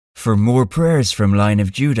For more prayers from Lion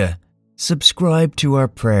of Judah, subscribe to our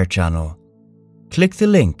prayer channel. Click the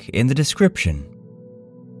link in the description.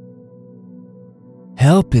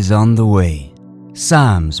 Help is on the way.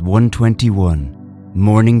 Psalms 121,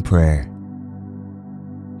 Morning Prayer.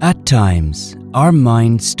 At times, our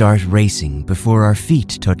minds start racing before our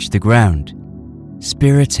feet touch the ground.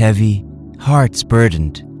 Spirits heavy, hearts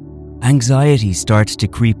burdened. Anxiety starts to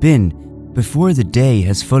creep in before the day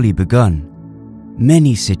has fully begun.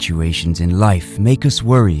 Many situations in life make us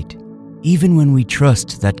worried, even when we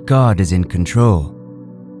trust that God is in control.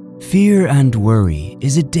 Fear and worry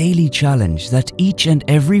is a daily challenge that each and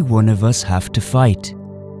every one of us have to fight.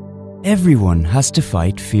 Everyone has to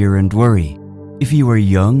fight fear and worry. If you are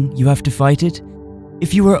young, you have to fight it.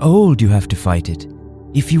 If you are old, you have to fight it.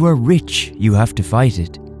 If you are rich, you have to fight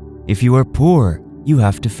it. If you are poor, you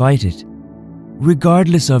have to fight it.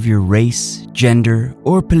 Regardless of your race, gender,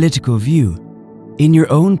 or political view, in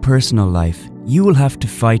your own personal life, you will have to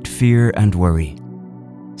fight fear and worry.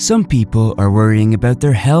 Some people are worrying about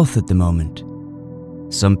their health at the moment.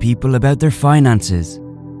 Some people about their finances.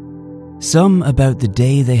 Some about the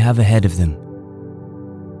day they have ahead of them.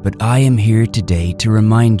 But I am here today to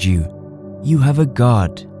remind you, you have a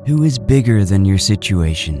God who is bigger than your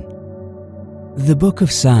situation. The book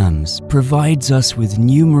of Psalms provides us with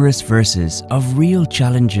numerous verses of real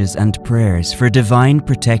challenges and prayers for divine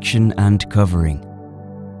protection and covering.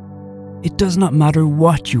 It does not matter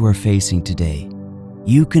what you are facing today.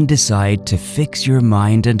 You can decide to fix your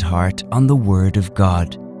mind and heart on the Word of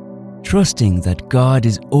God, trusting that God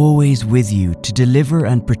is always with you to deliver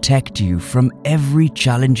and protect you from every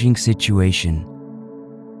challenging situation.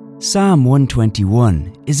 Psalm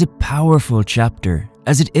 121 is a powerful chapter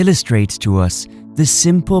as it illustrates to us the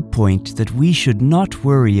simple point that we should not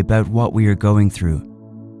worry about what we are going through.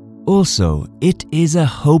 Also, it is a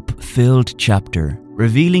hope-filled chapter,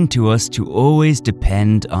 revealing to us to always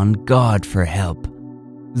depend on God for help.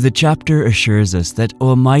 The chapter assures us that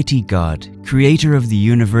Almighty God, Creator of the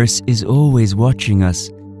universe, is always watching us,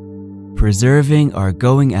 preserving our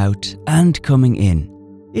going out and coming in.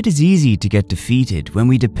 It is easy to get defeated when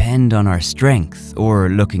we depend on our strength or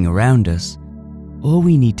looking around us. All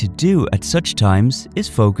we need to do at such times is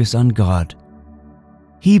focus on God.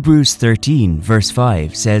 Hebrews 13 verse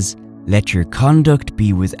 5 says, "Let your conduct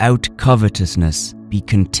be without covetousness. Be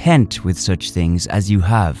content with such things as you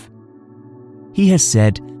have." He has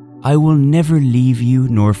said, "I will never leave you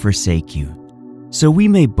nor forsake you." So we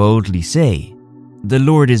may boldly say, "The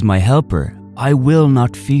Lord is my helper. I will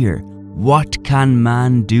not fear. What can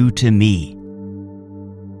man do to me?"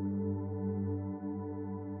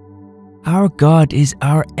 Our God is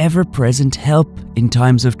our ever-present help in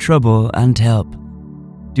times of trouble and help.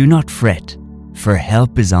 Do not fret, for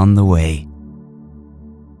help is on the way.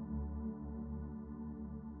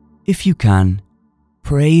 If you can,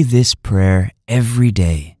 pray this prayer every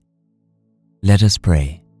day. Let us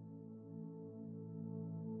pray.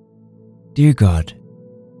 Dear God,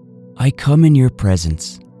 I come in your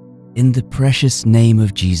presence, in the precious name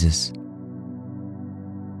of Jesus.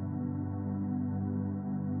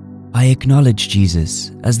 I acknowledge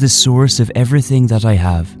Jesus as the source of everything that I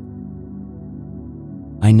have.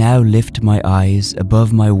 I now lift my eyes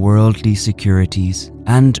above my worldly securities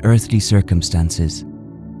and earthly circumstances.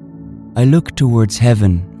 I look towards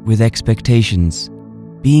heaven with expectations,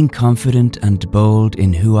 being confident and bold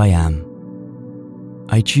in who I am.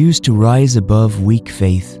 I choose to rise above weak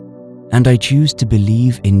faith, and I choose to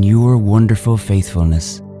believe in your wonderful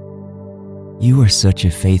faithfulness. You are such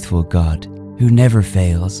a faithful God who never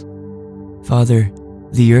fails. Father,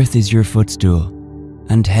 the earth is your footstool,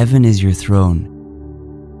 and heaven is your throne.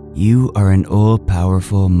 You are an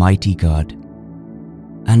all-powerful, mighty God,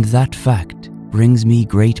 and that fact brings me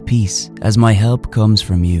great peace as my help comes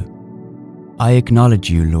from you. I acknowledge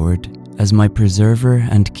you, Lord, as my preserver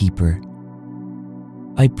and keeper.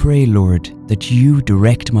 I pray, Lord, that you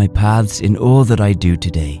direct my paths in all that I do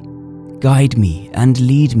today. Guide me and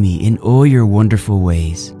lead me in all your wonderful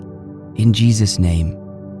ways. In Jesus' name.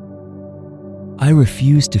 I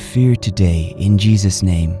refuse to fear today in Jesus'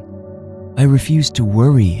 name. I refuse to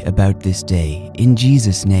worry about this day in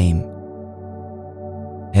Jesus' name.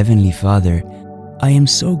 Heavenly Father, I am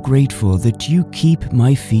so grateful that you keep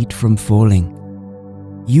my feet from falling.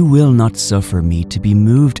 You will not suffer me to be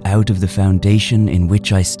moved out of the foundation in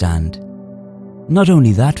which I stand. Not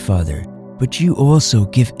only that, Father, but you also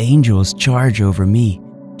give angels charge over me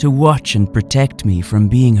to watch and protect me from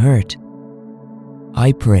being hurt.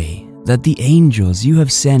 I pray that the angels you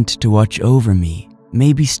have sent to watch over me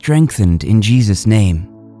may be strengthened in Jesus' name,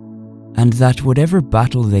 and that whatever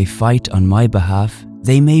battle they fight on my behalf,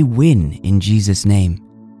 they may win in Jesus' name.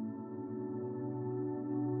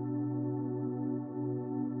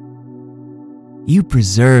 You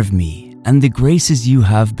preserve me and the graces you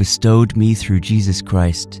have bestowed me through Jesus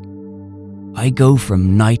Christ. I go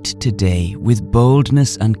from night to day with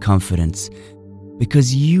boldness and confidence,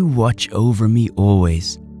 because you watch over me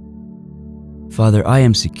always. Father, I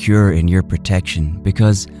am secure in your protection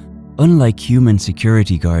because, unlike human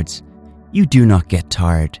security guards, you do not get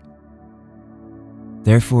tired.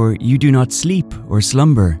 Therefore, you do not sleep or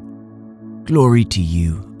slumber. Glory to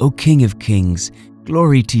you, O King of Kings.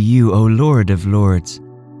 Glory to you, O Lord of Lords.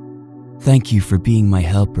 Thank you for being my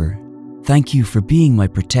helper. Thank you for being my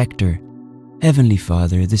protector. Heavenly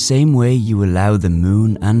Father, the same way you allow the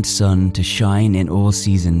moon and sun to shine in all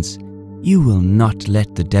seasons, you will not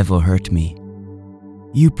let the devil hurt me.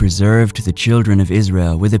 You preserved the children of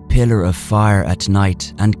Israel with a pillar of fire at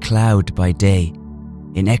night and cloud by day,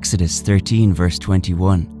 in Exodus 13 verse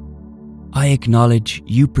 21. I acknowledge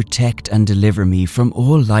you protect and deliver me from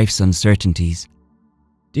all life's uncertainties.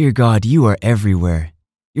 Dear God, you are everywhere.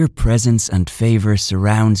 Your presence and favor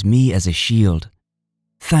surrounds me as a shield.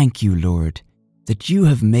 Thank you, Lord, that you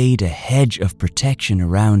have made a hedge of protection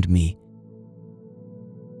around me,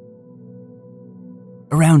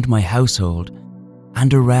 around my household,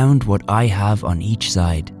 and around what I have on each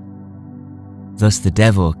side. Thus the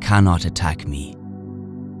devil cannot attack me.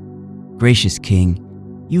 Gracious King,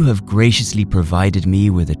 you have graciously provided me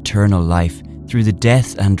with eternal life through the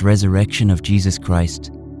death and resurrection of Jesus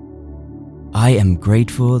Christ. I am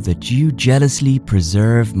grateful that you jealously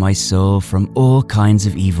preserve my soul from all kinds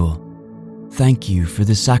of evil. Thank you for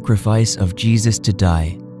the sacrifice of Jesus to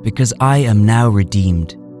die, because I am now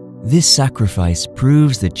redeemed. This sacrifice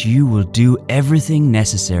proves that you will do everything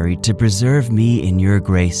necessary to preserve me in your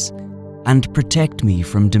grace and protect me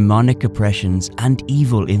from demonic oppressions and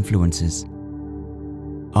evil influences.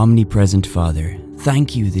 Omnipresent Father,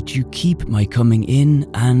 thank you that you keep my coming in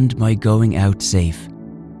and my going out safe.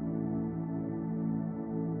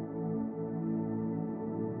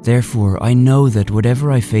 Therefore, I know that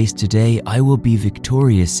whatever I face today, I will be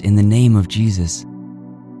victorious in the name of Jesus.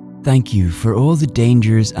 Thank you for all the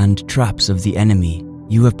dangers and traps of the enemy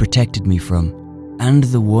you have protected me from, and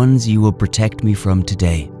the ones you will protect me from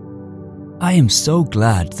today. I am so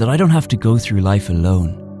glad that I don't have to go through life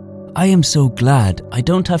alone. I am so glad I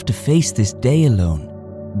don't have to face this day alone.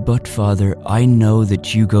 But Father, I know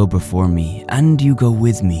that you go before me and you go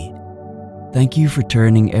with me. Thank you for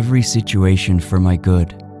turning every situation for my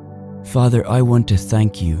good. Father, I want to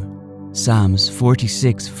thank you. Psalms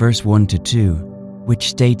 46 verse 1 to 2, which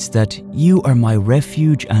states that you are my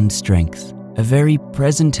refuge and strength, a very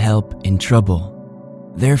present help in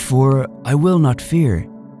trouble. Therefore I will not fear,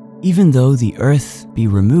 even though the earth be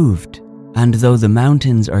removed, and though the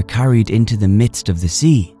mountains are carried into the midst of the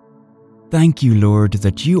sea. Thank you, Lord,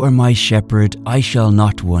 that you are my shepherd, I shall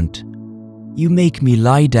not want. You make me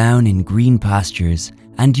lie down in green pastures,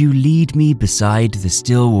 and you lead me beside the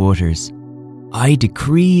still waters. I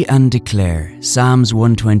decree and declare, Psalms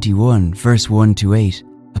 121, verse 1 to 8,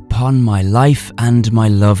 upon my life and my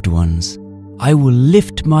loved ones. I will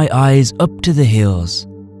lift my eyes up to the hills.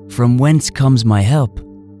 From whence comes my help?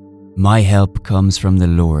 My help comes from the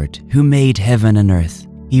Lord, who made heaven and earth.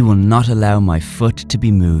 He will not allow my foot to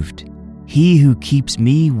be moved. He who keeps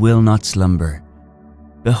me will not slumber.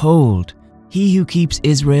 Behold, he who keeps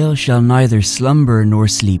Israel shall neither slumber nor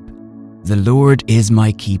sleep. The Lord is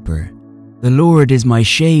my keeper. The Lord is my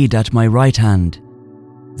shade at my right hand.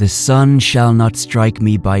 The sun shall not strike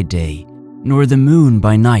me by day, nor the moon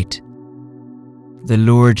by night. The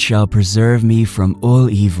Lord shall preserve me from all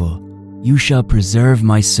evil. You shall preserve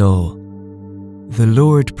my soul. The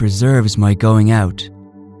Lord preserves my going out,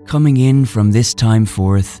 coming in from this time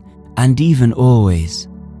forth, and even always.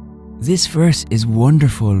 This verse is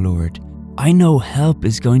wonderful, Lord. I know help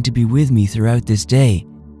is going to be with me throughout this day.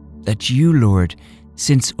 That you, Lord,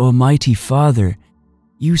 since Almighty Father,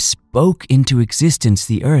 you spoke into existence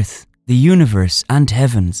the earth, the universe, and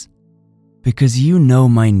heavens. Because you know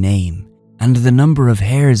my name and the number of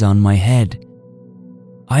hairs on my head,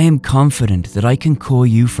 I am confident that I can call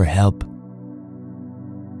you for help.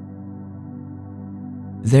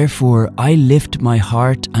 Therefore, I lift my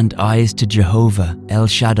heart and eyes to Jehovah, El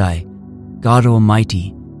Shaddai, God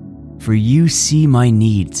Almighty, for you see my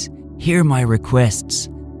needs, hear my requests,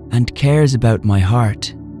 and cares about my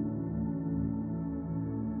heart.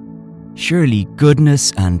 Surely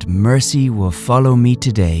goodness and mercy will follow me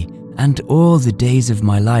today and all the days of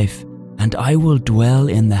my life, and I will dwell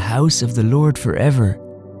in the house of the Lord forever.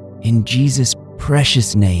 In Jesus'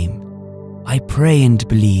 precious name, I pray and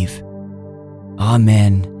believe.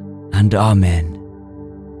 Amen and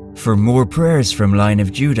amen. For more prayers from Lion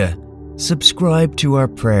of Judah, subscribe to our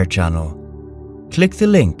prayer channel. Click the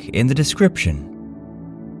link in the description